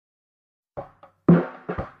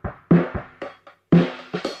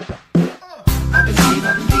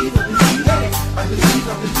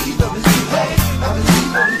Hi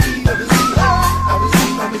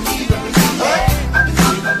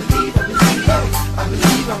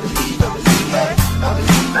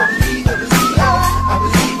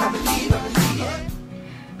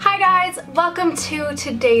guys, welcome to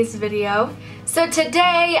today's video. So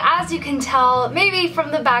today, as you can tell, maybe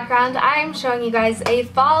from the background, I'm showing you guys a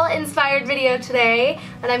fall inspired video today,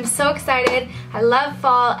 and I'm so excited. I love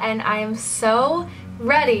fall and I am so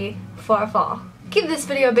ready for fall. Give this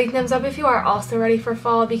video a big thumbs up if you are also ready for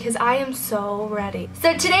fall, because I am so ready.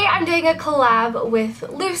 So today I'm doing a collab with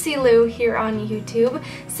Lucy Lou here on YouTube.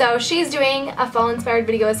 So she's doing a fall inspired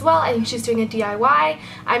video as well. I think she's doing a DIY.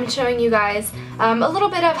 I'm showing you guys a little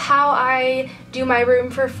bit of how I do my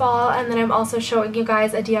room for fall, and then I'm also showing you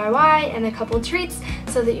guys a DIY and a couple treats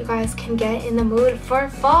so that you guys can get in the mood for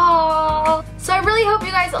fall. So I really hope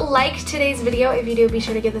you guys liked today's video. If you do, be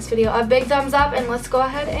sure to give this video a big thumbs up, and let's go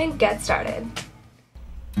ahead and get started.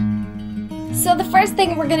 So the first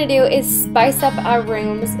thing we're going to do is spice up our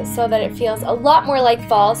rooms so that it feels a lot more like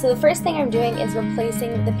fall. So the first thing I'm doing is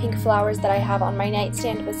replacing the pink flowers that I have on my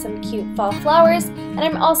nightstand with some cute fall flowers. And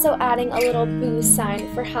I'm also adding a little boo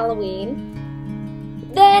sign for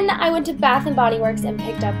Halloween. Then I went to Bath & Body Works and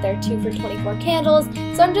picked up their 2 for $24 candles.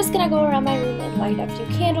 So I'm just going to go around my room and light a few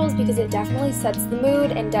candles because it definitely sets the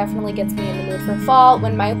mood and definitely gets me in the mood for fall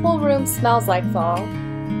when my whole room smells like fall.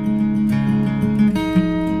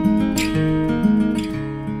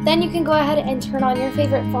 Then you can go ahead and turn on your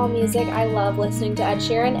favorite fall music. I love listening to Ed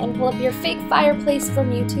Sheeran, and pull up your fake fireplace from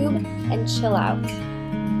YouTube and chill out.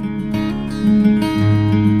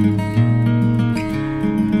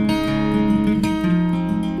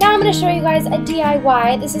 Now I'm going to show you guys a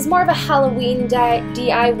DIY. This is more of a Halloween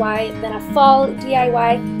DIY than a fall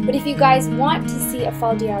DIY, but if you guys want to see a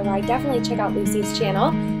fall DIY, definitely check out Lucy's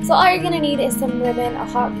channel. So all you're going to need is some ribbon, a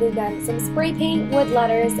hot glue gun, some spray paint, wood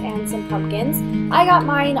letters, and some pumpkins. I got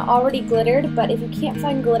mine already glittered, but if you can't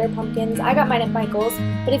find glitter pumpkins, I got mine at Michael's,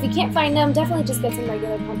 but if you can't find them, definitely just get some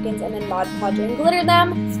regular pumpkins and then Mod Podge and glitter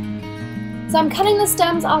them. So I'm cutting the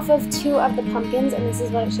stems off of 2 of the pumpkins, and this is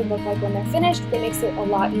what it should look like when they're finished. It makes it a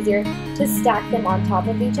lot easier to stack them on top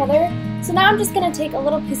of each other. So now I'm just going to take a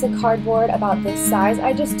little piece of cardboard about this size.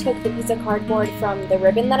 I just took the piece of cardboard from the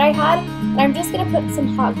ribbon that I had, and I'm just going to put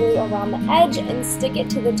some hot glue around the edge and stick it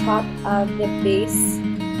to the top of the base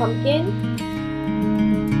pumpkin.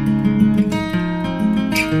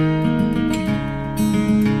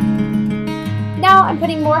 Now I'm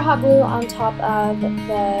putting more hot glue on top of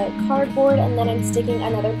the cardboard, and then I'm sticking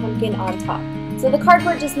another pumpkin on top. So the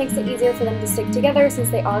cardboard just makes it easier for them to stick together since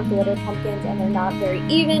they are glitter pumpkins and they're not very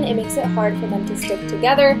even. It makes it hard for them to stick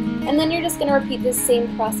together. And then you're just going to repeat this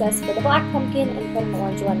same process for the black pumpkin and put an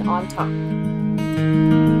orange one on top.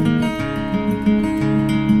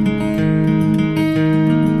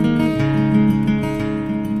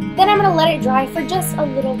 Then I'm going to let it dry for just a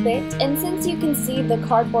little bit, and since you can see the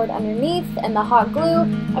cardboard underneath and the hot glue,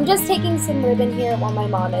 I'm just taking some ribbon here while my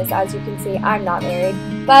mom is, as you can see, I'm not married,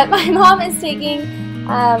 but my mom is taking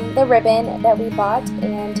the ribbon that we bought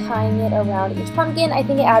and tying it around each pumpkin. I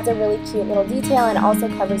think it adds a really cute little detail and also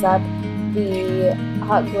covers up the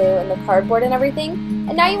hot glue and the cardboard and everything.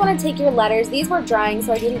 And now you want to take your letters. These were drying,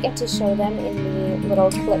 so I didn't get to show them in the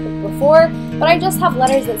little clip before, but I just have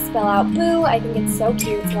letters that spell out boo. I think it's so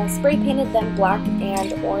cute, so I spray painted them black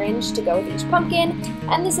and orange to go with each pumpkin,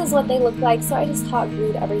 and this is what they look like, so I just hot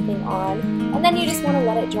glued everything on, and then you just want to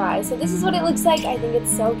let it dry. So this is what it looks like. I think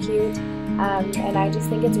it's so cute, and I just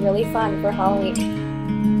think it's really fun for Halloween.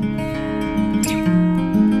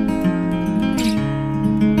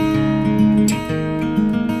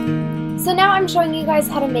 So now I'm showing you guys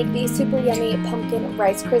how to make these super yummy pumpkin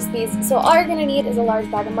Rice Krispies. So all you're going to need is a large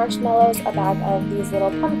bag of marshmallows, a bag of these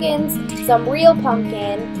little pumpkins, some real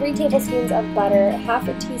pumpkin, 3 tablespoons of butter, half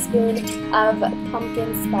a teaspoon of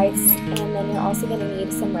pumpkin spice, and then you're also going to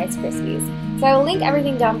need some Rice Krispies. So I will link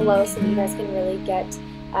everything down below so that you guys can really get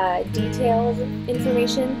detailed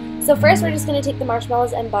information. So first we're just going to take the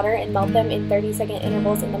marshmallows and butter and melt them in 30-second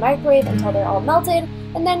intervals in the microwave until they're all melted,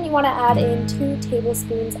 and then you want to add in 2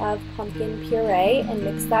 tablespoons of pumpkin puree and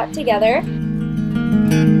mix that together.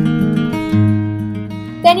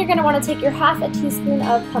 Then you're going to want to take your half a teaspoon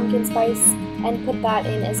of pumpkin spice and put that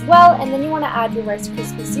in as well, and then you want to add your Rice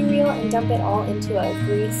Krispie cereal and dump it all into a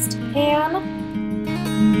greased pan.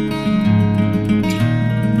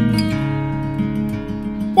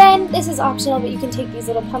 Then, this is optional, but you can take these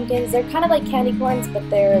little pumpkins. They're kind of like candy corns, but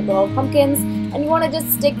they're little pumpkins. And you want to just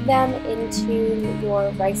stick them into your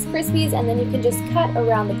Rice Krispies, and then you can just cut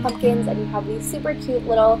around the pumpkins, and you have these super cute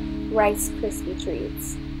little Rice Krispie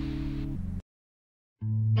treats.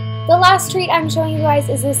 The last treat I'm showing you guys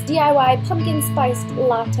is this DIY pumpkin spiced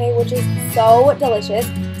latte, which is so delicious.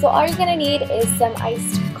 So all you're gonna need is some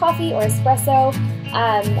iced coffee or espresso,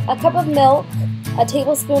 a cup of milk, a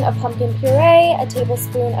tablespoon of pumpkin puree, a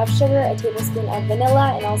tablespoon of sugar, a tablespoon of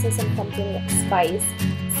vanilla, and also some pumpkin spice.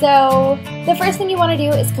 So the first thing you want to do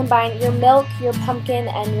is combine your milk, your pumpkin,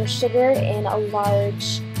 and your sugar in a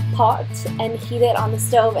large pot and heat it on the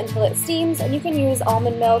stove until it steams. And you can use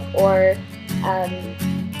almond milk or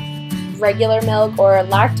regular milk or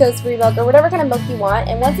lactose-free milk or whatever kind of milk you want.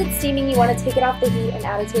 And once it's steaming, you want to take it off the heat and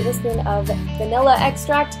add a tablespoon of vanilla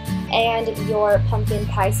extract and your pumpkin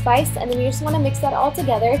pie spice, and then you just want to mix that all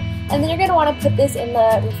together. And then you're going to want to put this in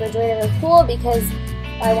the refrigerator or cool, because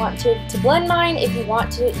I want to blend mine. If you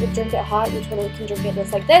want to drink it hot, you totally can drink it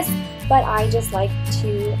just like this, but I just like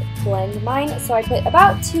to blend mine. So I put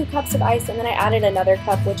about 2 cups of ice, and then I added another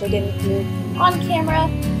cup, which I didn't do on camera,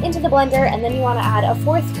 into the blender. And then you want to add a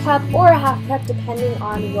 4th cup or a half cup, depending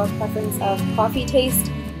on your preference of coffee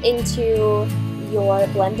taste, into your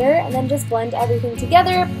blender, and then just blend everything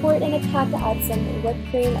together. Pour it in a cup, add some whipped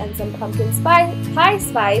cream and some pumpkin pie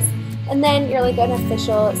spice, and then you're like an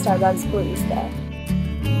official Starbucks barista.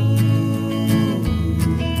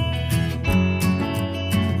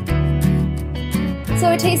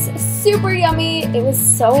 So it tastes super yummy. It was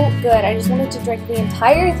so good. I just wanted to drink the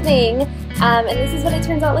entire thing, and this is what it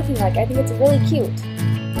turns out looking like. I think it's really cute.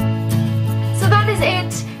 So that is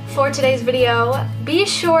it for today's video. Be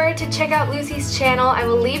sure to check out Lucy's channel. I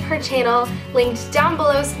will leave her channel linked down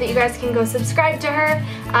below so that you guys can go subscribe to her.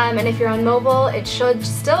 And if you're on mobile, it should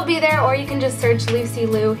still be there, or you can just search Lucy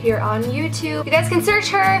Lou here on YouTube. You guys can search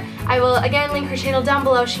her. I will again link her channel down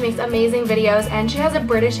below. She makes amazing videos, and she has a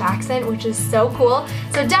British accent, which is so cool.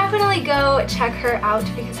 So definitely go check her out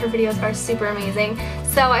because her videos are super amazing.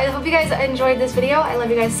 So I hope you guys enjoyed this video. I love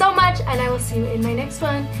you guys so much, and I will see you in my next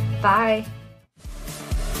one. Bye.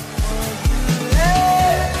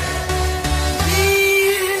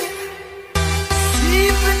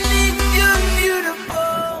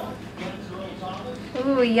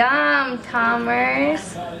 Ooh, yum,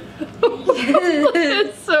 Thomas.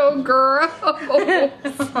 It's so gross.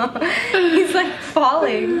 He's like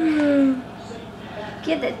falling.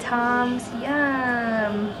 Get it, Toms.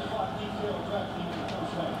 Yum.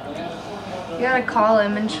 You gotta call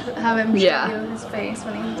him and have him show you his face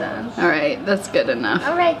when he's done. Alright, that's good enough.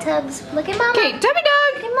 Alright, Tubbs. Look at Mama. Okay, tummy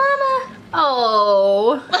dog. Look at Mama.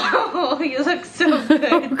 Oh. Oh, you look so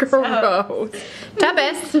good. Gross.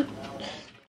 Tubbs.